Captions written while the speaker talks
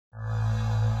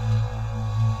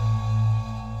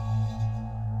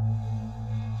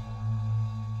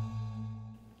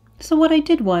So what I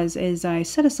did is I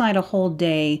set aside a whole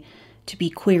day to be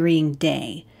querying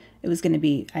day. It was going to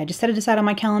be, I just set it aside on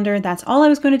my calendar. That's all I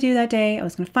was going to do that day. I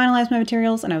was going to finalize my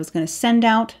materials and I was going to send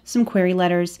out some query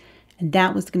letters, and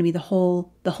that was going to be the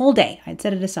whole day. I'd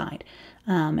set it aside.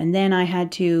 And then I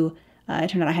had to, it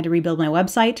turned out I had to rebuild my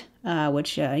website,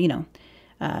 which, really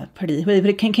put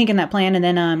a kink in that plan. And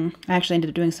then I actually ended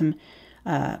up doing some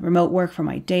remote work for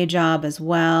my day job as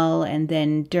well. And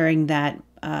then during that,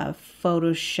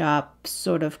 Photoshop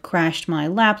sort of crashed my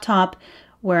laptop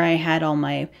where I had all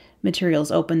my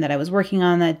materials open that I was working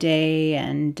on that day,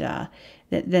 and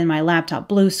then my laptop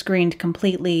blue screened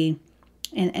completely,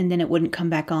 and then it wouldn't come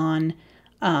back on.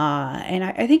 And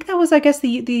I think that was, I guess, the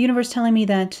universe telling me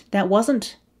that that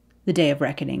wasn't the day of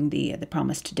reckoning, the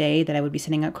promised day that I would be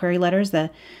sending out query letters.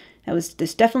 That was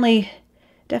just definitely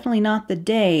not the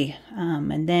day.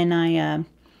 And then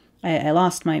I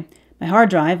lost my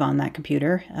hard drive on that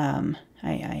computer.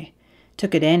 I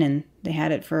took it in, and they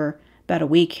had it for about a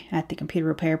week at the computer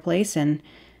repair place, and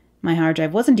my hard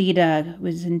drive was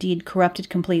indeed corrupted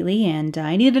completely, and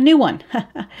I needed a new one.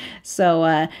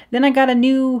 So then I got a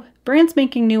new, brand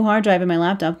spanking new hard drive in my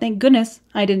laptop. Thank goodness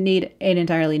I didn't need an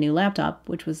entirely new laptop,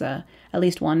 which was at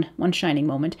least one shining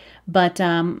moment. But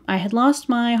I had lost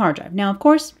my hard drive. Now, of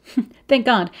course, thank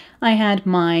God, I had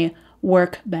my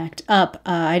work backed up.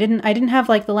 I didn't have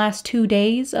like the last 2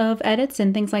 days of edits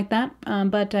and things like that,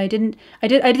 but I did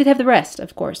have the rest,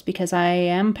 of course, because I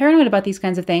am paranoid about these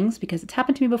kinds of things because it's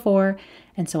happened to me before,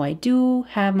 and so I do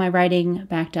have my writing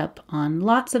backed up on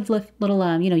lots of little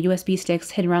USB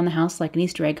sticks hidden around the house like an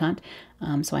Easter egg hunt.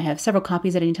 So I have several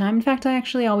copies at any time. In fact, I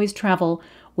actually always travel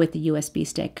with the USB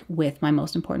stick with my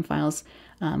most important files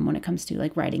when it comes to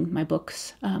like writing my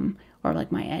books. Or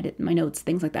like my notes,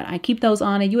 things like that. I keep those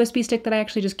on a USB stick that I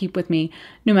actually just keep with me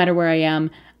no matter where I am,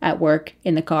 at work,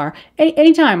 in the car.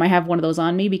 Anytime I have one of those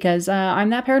on me because I'm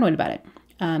that paranoid about it.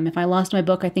 If I lost my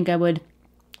book, I think I would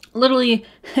literally,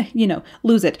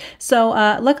 lose it. So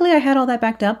luckily I had all that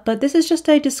backed up, but this is just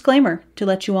a disclaimer to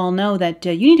let you all know that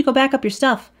you need to go back up your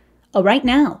stuff right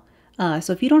now.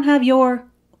 So if you don't have your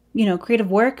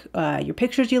creative work, your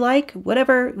pictures you like,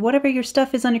 whatever your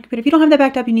stuff is on your computer, if you don't have that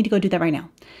backed up, you need to go do that right now.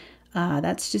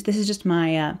 This is just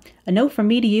my a note from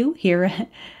me to you here,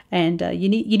 and you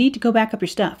need to go back up your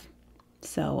stuff.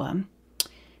 So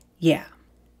yeah.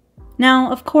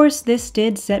 Now, of course, this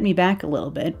did set me back a little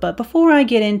bit, but before I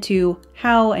get into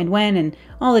how and when and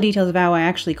all the details of how I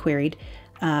actually queried,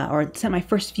 or sent my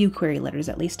first few query letters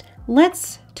at least,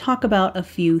 let's talk about a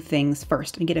few things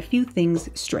first and get a few things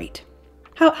straight.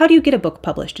 How do you get a book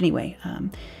published anyway?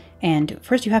 And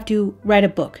first you have to write a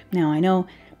book. Now, I know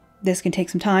this can take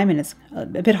some time and it's a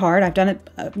bit hard. I've done it,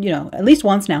 at least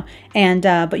once now. And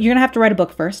but you're gonna have to write a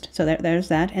book first. So there's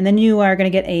that. And then you are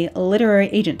gonna get a literary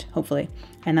agent, hopefully.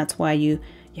 And that's why you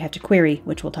have to query,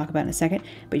 which we'll talk about in a second.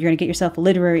 But you're gonna get yourself a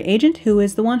literary agent who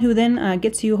is the one who then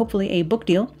gets you hopefully a book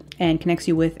deal and connects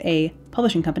you with a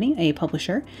publishing company, a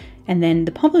publisher. And then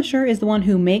the publisher is the one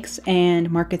who makes and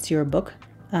markets your book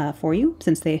for you.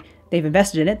 Since they've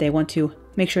invested in it, they want to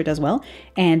make sure it does well,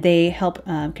 and they help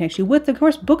connect you with, of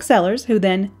course, booksellers who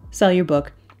then sell your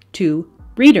book to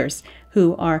readers,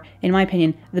 who are, in my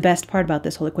opinion, the best part about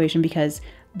this whole equation, because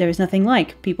there's nothing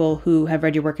like people who have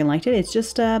read your work and liked it. It's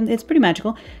just, it's pretty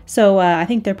magical. So I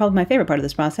think they're probably my favorite part of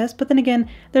this process. But then again,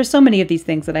 there's so many of these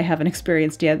things that I haven't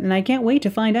experienced yet, and I can't wait to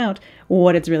find out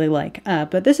what it's really like.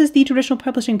 But this is the traditional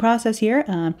publishing process here.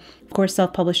 Of course,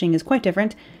 self-publishing is quite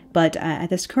different. But at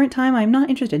this current time, I'm not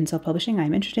interested in self-publishing.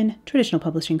 I'm interested in traditional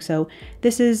publishing. So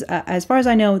this is, as far as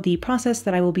I know, the process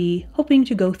that I will be hoping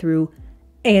to go through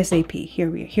ASAP. Here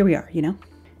we are,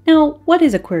 Now, what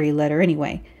is a query letter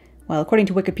anyway? Well, according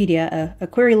to Wikipedia, a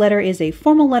query letter is a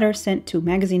formal letter sent to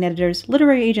magazine editors,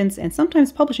 literary agents, and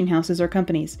sometimes publishing houses or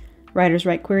companies. Writers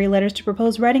write query letters to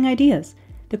propose writing ideas.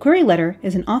 The query letter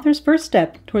is an author's first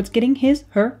step towards getting his,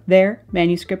 her, their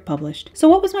manuscript published. So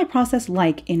what was my process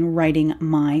like in writing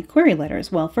my query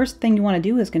letters? Well, first thing you want to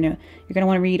do is you're going to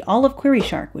want to read all of Query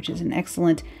Shark, which is an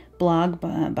excellent blog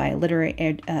by a literary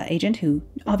agent who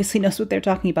obviously knows what they're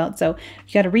talking about. So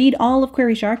you got to read all of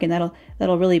Query Shark, and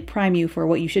that'll really prime you for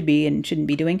what you should be and shouldn't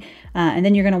be doing. And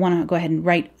then you're going to want to go ahead and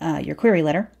write your query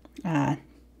letter.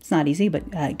 It's not easy, but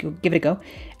give it a go.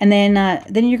 And then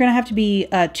you're going to have to be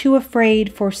too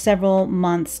afraid for several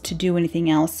months to do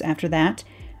anything else after that,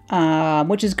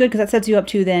 which is good because that sets you up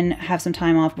to then have some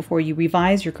time off before you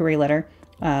revise your query letter,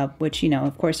 which,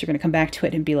 of course, you're going to come back to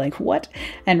it and be like, what?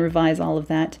 And revise all of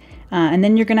that. And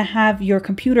then you're going to have your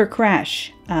computer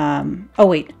crash. Oh,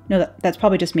 wait. No, that's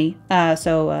probably just me.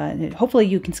 So hopefully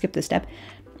you can skip this step.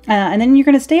 And then you're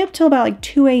going to stay up till about like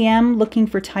 2 a.m. looking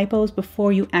for typos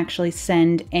before you actually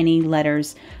send any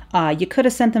letters. You could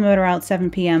have sent them at around 7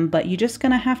 p.m., but you're just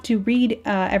going to have to read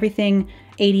everything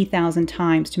 80,000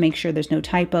 times to make sure there's no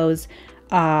typos.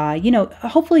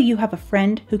 Hopefully you have a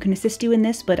friend who can assist you in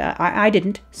this, but I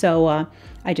didn't, so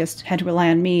I just had to rely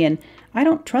on me, and I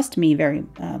don't trust me very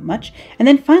much. And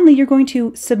then finally, you're going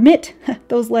to submit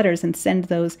those letters and send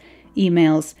those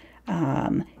emails,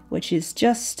 which is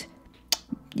just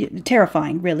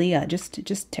terrifying, really,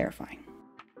 just terrifying.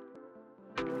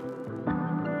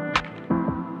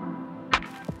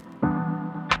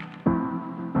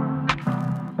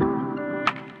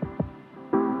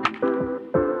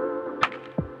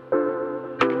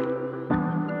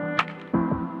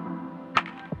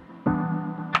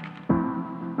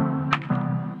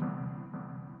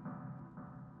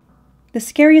 The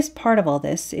scariest part of all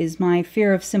this is my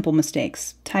fear of simple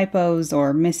mistakes, typos,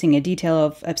 or missing a detail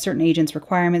of a certain agent's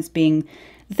requirements being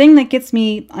the thing that gets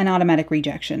me an automatic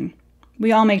rejection.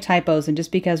 We all make typos, and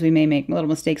just because we may make little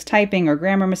mistakes typing or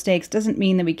grammar mistakes doesn't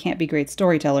mean that we can't be great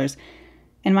storytellers.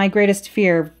 And my greatest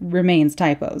fear remains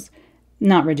typos,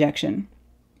 not rejection.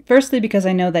 Firstly, because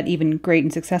I know that even great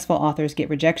and successful authors get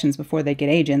rejections before they get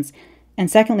agents,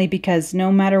 and secondly, because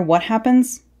no matter what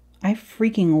happens, I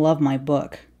freaking love my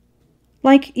book.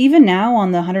 Like, even now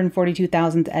on the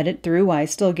 142,000th edit through, I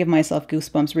still give myself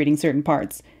goosebumps reading certain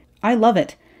parts. I love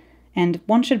it. And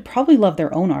one should probably love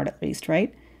their own art at least,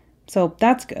 right? So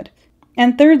that's good.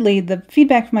 And thirdly, the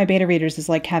feedback from my beta readers is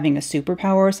like having a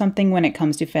superpower or something when it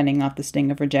comes to fending off the sting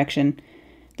of rejection.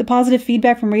 The positive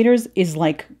feedback from readers is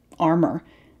like armor.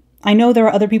 I know there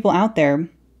are other people out there,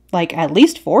 like at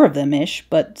least 4 of them-ish,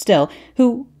 but still,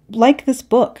 who like this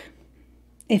book.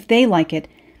 If they like it,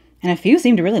 and a few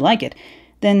seem to really like it,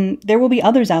 then there will be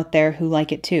others out there who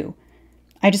like it too.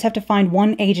 I just have to find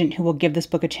one agent who will give this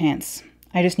book a chance.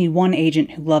 I just need one agent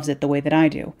who loves it the way that I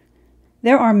do.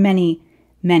 There are many,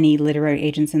 many literary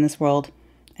agents in this world,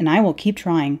 and I will keep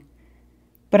trying.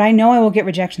 But I know I will get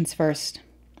rejections first,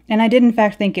 and I did in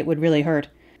fact think it would really hurt.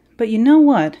 But you know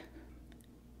what?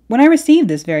 When I received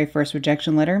this very first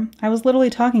rejection letter, I was literally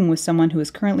talking with someone who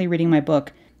is currently reading my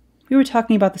book. We were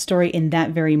talking about the story in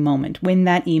that very moment, when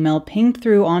that email pinged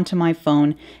through onto my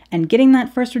phone, and getting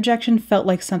that first rejection felt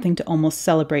like something to almost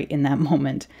celebrate in that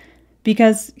moment.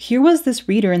 Because here was this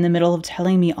reader in the middle of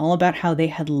telling me all about how they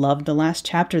had loved the last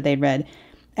chapter they'd read,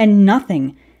 and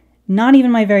nothing, not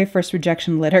even my very first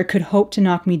rejection letter, could hope to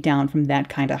knock me down from that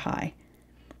kind of high.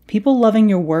 People loving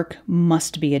your work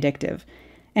must be addictive.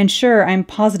 And sure, I'm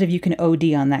positive you can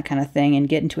OD on that kind of thing and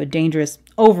get into a dangerous,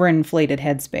 overinflated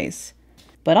headspace.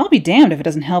 But I'll be damned if it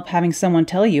doesn't help having someone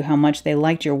tell you how much they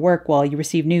liked your work while you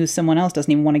receive news someone else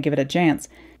doesn't even want to give it a chance.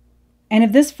 And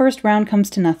if this first round comes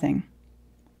to nothing,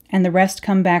 and the rest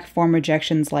come back form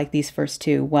rejections like these first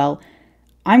 2, well,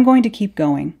 I'm going to keep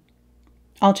going.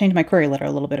 I'll change my query letter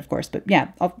a little bit, of course, but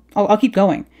yeah, I'll keep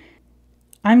going.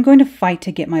 I'm going to fight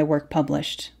to get my work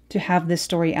published, to have this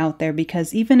story out there,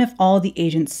 because even if all the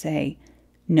agents say,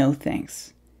 no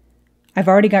thanks, I've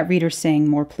already got readers saying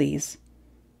more please.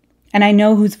 And I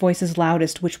know whose voice is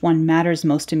loudest, which one matters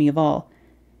most to me of all.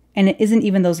 And it isn't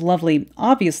even those lovely,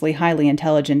 obviously highly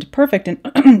intelligent, perfect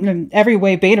in every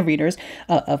way beta readers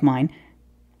of mine.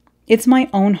 It's my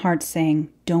own heart saying,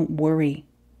 don't worry,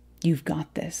 you've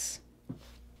got this.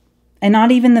 And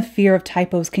not even the fear of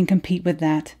typos can compete with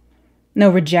that. No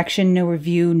rejection, no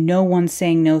review, no one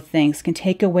saying no thanks can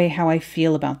take away how I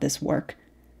feel about this work.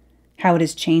 How it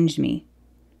has changed me.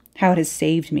 How it has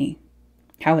saved me.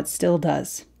 How it still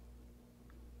does.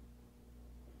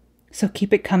 So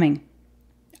keep it coming.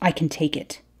 I can take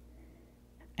it.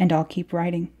 And I'll keep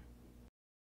writing.